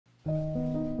Hello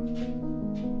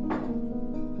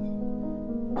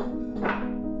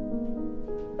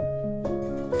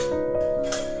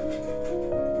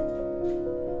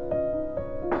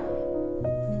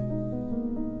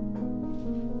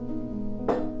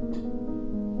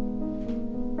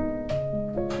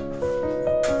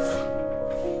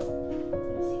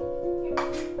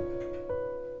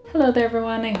there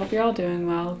everyone, I hope you're all doing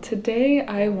well. Today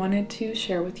I wanted to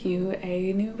share with you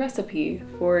a new recipe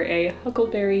for a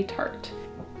huckleberry tart.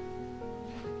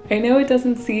 I know it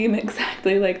doesn't seem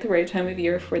exactly like the right time of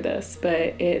year for this,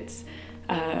 but it's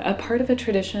a part of a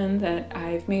tradition that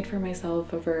I've made for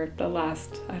myself over the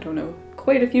last, I don't know,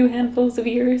 quite a few handfuls of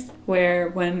years, where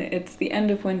when it's the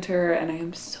end of winter and I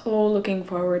am so looking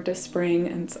forward to spring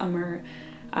and summer,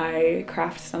 I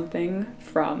craft something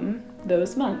from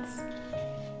those months.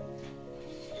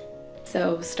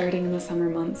 So starting in the summer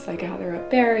months, I gather up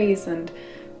berries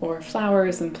or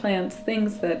flowers and plants,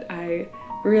 things that I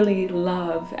really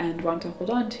love and want to hold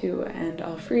on to, and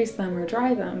I'll freeze them or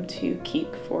dry them to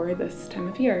keep for this time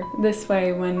of year. This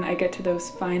way, when I get to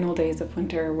those final days of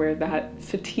winter where that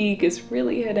fatigue is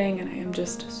really hitting and I am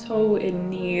just so in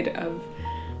need of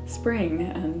spring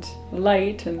and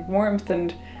light and warmth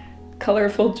and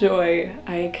colorful joy,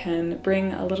 I can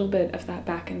bring a little bit of that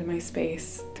back into my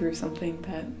space through something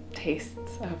that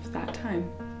tastes of that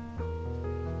time.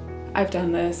 I've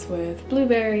done this with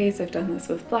blueberries, I've done this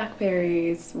with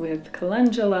blackberries, with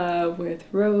calendula, with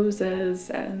roses,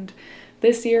 and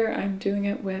this year I'm doing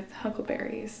it with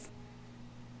huckleberries.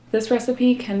 This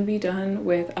recipe can be done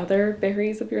with other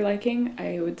berries of your liking.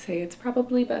 I would say it's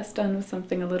probably best done with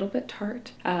something a little bit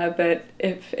tart, but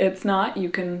if it's not, you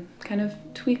can kind of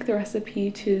tweak the recipe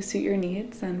to suit your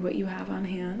needs and what you have on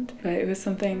hand. But it was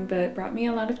something that brought me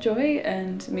a lot of joy,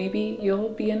 and maybe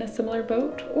you'll be in a similar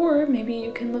boat, or maybe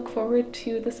you can look forward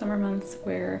to the summer months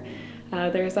where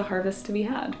there's a harvest to be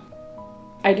had.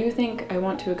 I do think I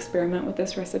want to experiment with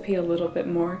this recipe a little bit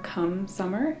more come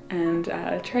summer and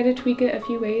try to tweak it a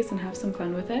few ways and have some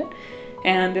fun with it.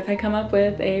 And if I come up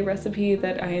with a recipe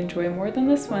that I enjoy more than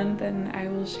this one, then I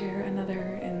will share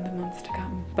another in the months to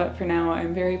come. But for now,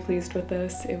 I'm very pleased with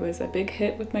this. It was a big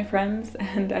hit with my friends,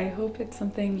 and I hope it's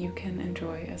something you can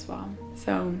enjoy as well.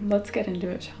 So let's get into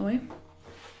it, shall we?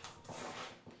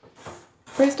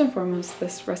 First and foremost,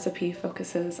 this recipe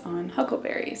focuses on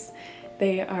huckleberries.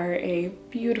 They are a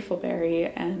beautiful berry,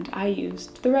 and I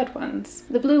used the red ones.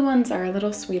 The blue ones are a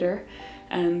little sweeter,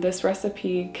 and this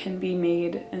recipe can be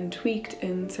made and tweaked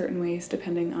in certain ways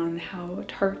depending on how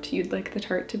tart you'd like the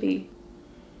tart to be.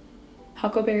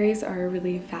 Huckleberries are a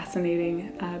really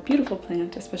fascinating, beautiful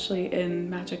plant, especially in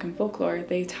magic and folklore.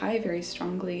 They tie very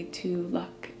strongly to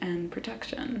luck and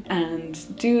protection,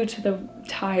 and due to the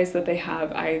ties that they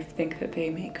have, I think that they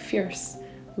make fierce,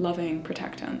 loving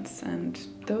protectants, and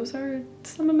those are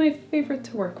some of my favorite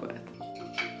to work with.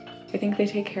 I think they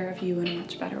take care of you in a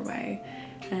much better way,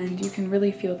 and you can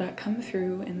really feel that come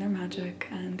through in their magic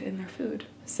and in their food.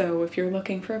 So if you're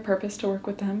looking for a purpose to work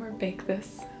with them or bake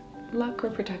this, luck or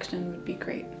protection would be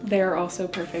great. They are also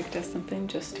perfect as something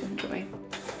just to enjoy.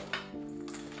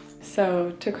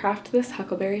 So to craft this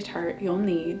huckleberry tart, you'll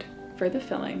need, for the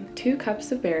filling, 2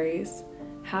 cups of berries,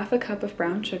 half a cup of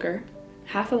brown sugar,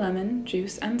 half a lemon,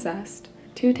 juice and zest,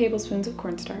 2 tablespoons of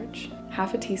cornstarch,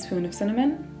 half a teaspoon of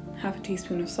cinnamon, half a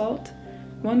teaspoon of salt,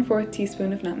 1/4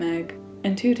 teaspoon of nutmeg,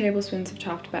 and 2 tablespoons of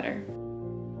chopped butter.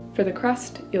 For the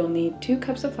crust, you'll need 2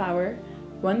 cups of flour,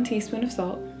 1 teaspoon of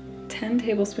salt, 10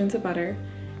 tablespoons of butter,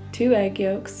 2 egg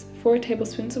yolks, 4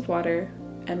 tablespoons of water,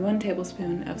 and 1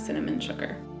 tablespoon of cinnamon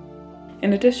sugar.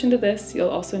 In addition to this, you'll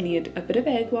also need a bit of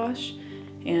egg wash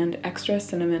and extra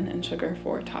cinnamon and sugar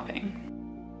for topping.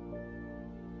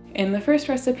 In the first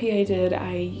recipe I did,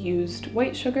 I used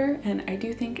white sugar, and I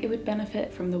do think it would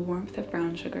benefit from the warmth of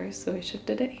brown sugar, so I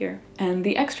shifted it here. And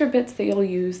the extra bits that you'll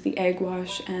use, the egg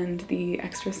wash and the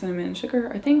extra cinnamon and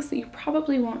sugar, are things that you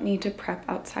probably won't need to prep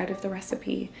outside of the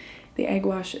recipe. The egg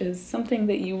wash is something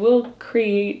that you will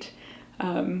create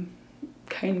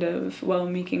kind of while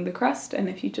making the crust, and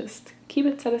if you just keep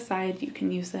it set aside, you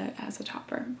can use it as a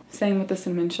topper. Same with the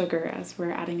cinnamon sugar as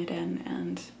we're adding it in,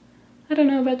 and I don't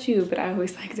know about you, but I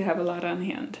always like to have a lot on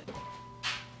hand.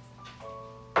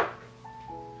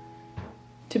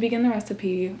 To begin the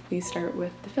recipe, we start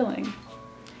with the filling.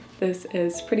 This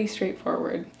is pretty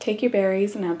straightforward. Take your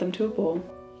berries and add them to a bowl.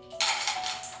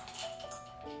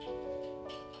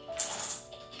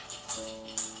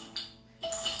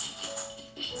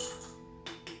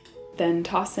 Then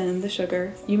toss in the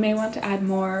sugar. You may want to add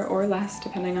more or less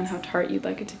depending on how tart you'd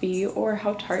like it to be or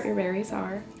how tart your berries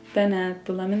are. Then add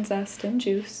the lemon zest and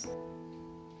juice.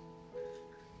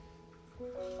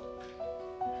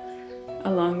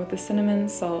 along with the cinnamon,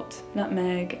 salt,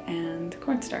 nutmeg, and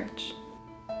cornstarch.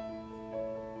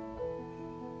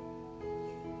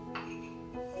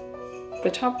 The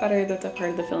chopped butter that's a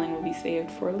part of the filling will be saved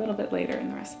for a little bit later in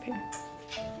the recipe.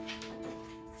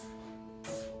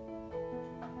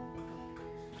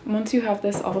 Once you have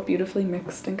this all beautifully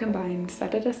mixed and combined,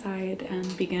 set it aside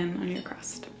and begin on your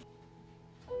crust.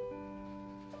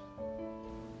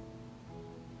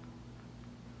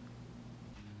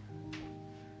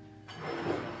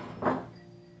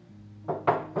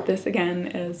 This again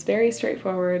is very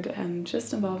straightforward and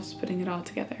just involves putting it all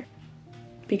together.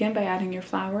 Begin by adding your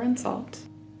flour and salt.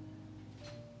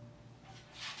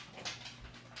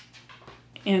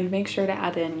 And make sure to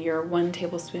add in your 1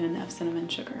 tablespoon of cinnamon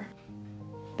sugar.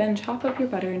 Then chop up your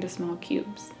butter into small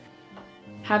cubes.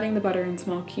 Having the butter in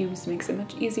small cubes makes it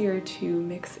much easier to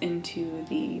mix into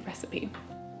the recipe.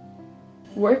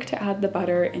 Work to add the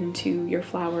butter into your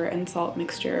flour and salt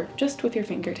mixture just with your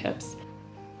fingertips,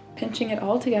 pinching it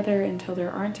all together until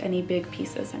there aren't any big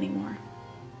pieces anymore.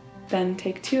 Then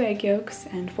take 2 egg yolks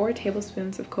and 4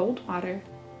 tablespoons of cold water.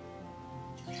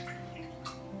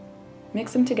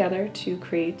 Mix them together to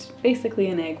create basically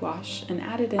an egg wash and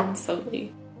add it in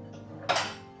slowly.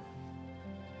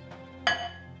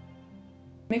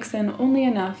 Mix in only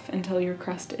enough until your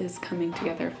crust is coming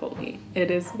together fully. It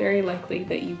is very likely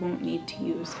that you won't need to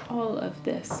use all of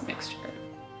this mixture.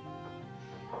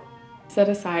 Set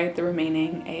aside the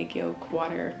remaining egg yolk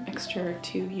water mixture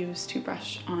to use to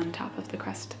brush on top of the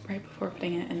crust right before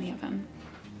putting it in the oven.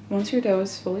 Once your dough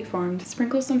is fully formed,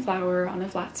 sprinkle some flour on a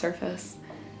flat surface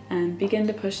and begin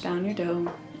to push down your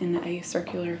dough in a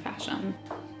circular fashion.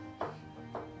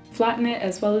 Flatten it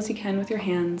as well as you can with your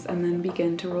hands and then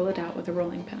begin to roll it out with a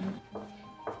rolling pin.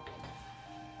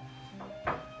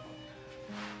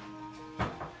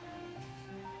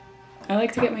 I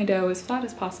like to get my dough as flat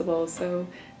as possible, so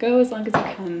go as long as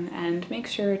you can and make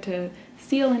sure to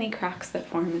seal any cracks that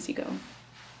form as you go.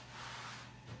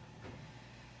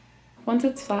 Once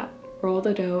it's flat, roll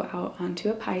the dough out onto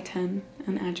a pie tin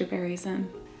and add your berries in.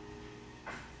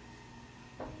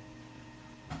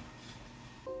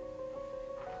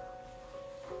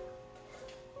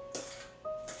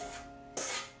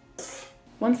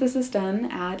 Once this is done,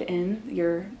 add in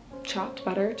your chopped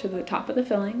butter to the top of the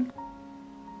filling.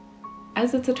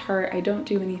 As it's a tart, I don't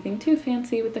do anything too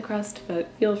fancy with the crust, but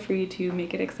feel free to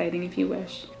make it exciting if you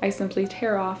wish. I simply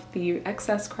tear off the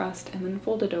excess crust and then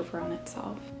fold it over on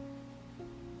itself.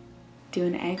 Do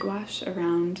an egg wash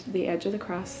around the edge of the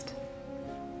crust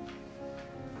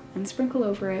and sprinkle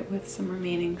over it with some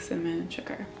remaining cinnamon and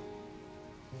sugar.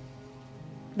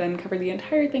 Then cover the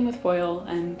entire thing with foil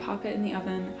and pop it in the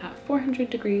oven at 400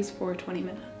 degrees for 20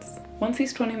 minutes. Once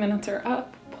these 20 minutes are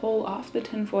up, pull off the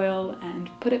tin foil and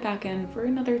put it back in for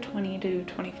another 20 to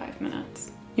 25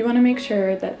 minutes. You want to make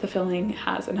sure that the filling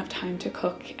has enough time to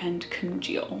cook and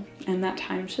congeal, and that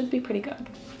time should be pretty good.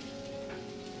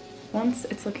 Once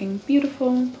it's looking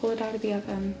beautiful, pull it out of the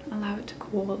oven, allow it to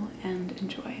cool, and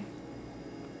enjoy.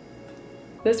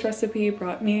 This recipe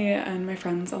brought me and my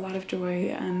friends a lot of joy,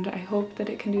 and I hope that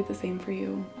it can do the same for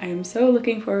you. I am so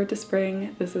looking forward to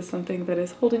spring. This is something that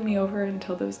is holding me over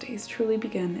until those days truly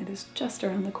begin. It is just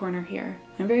around the corner here.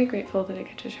 I'm very grateful that I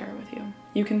get to share it with you.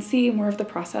 You can see more of the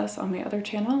process on my other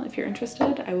channel if you're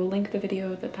interested. I will link the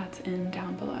video that's in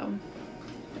down below.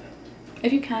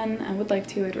 If you can and would like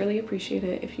to, I'd really appreciate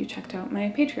it if you checked out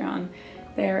my Patreon.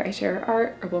 There I share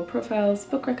art, herbal profiles,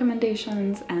 book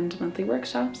recommendations, and monthly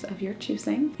workshops of your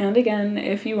choosing. And again,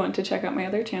 if you want to check out my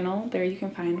other channel, there you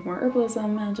can find more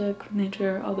herbalism, magic,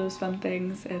 nature, all those fun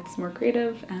things. It's more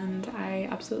creative and I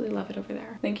absolutely love it over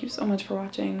there. Thank you so much for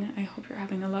watching. I hope you're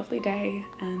having a lovely day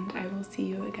and I will see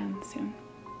you again soon.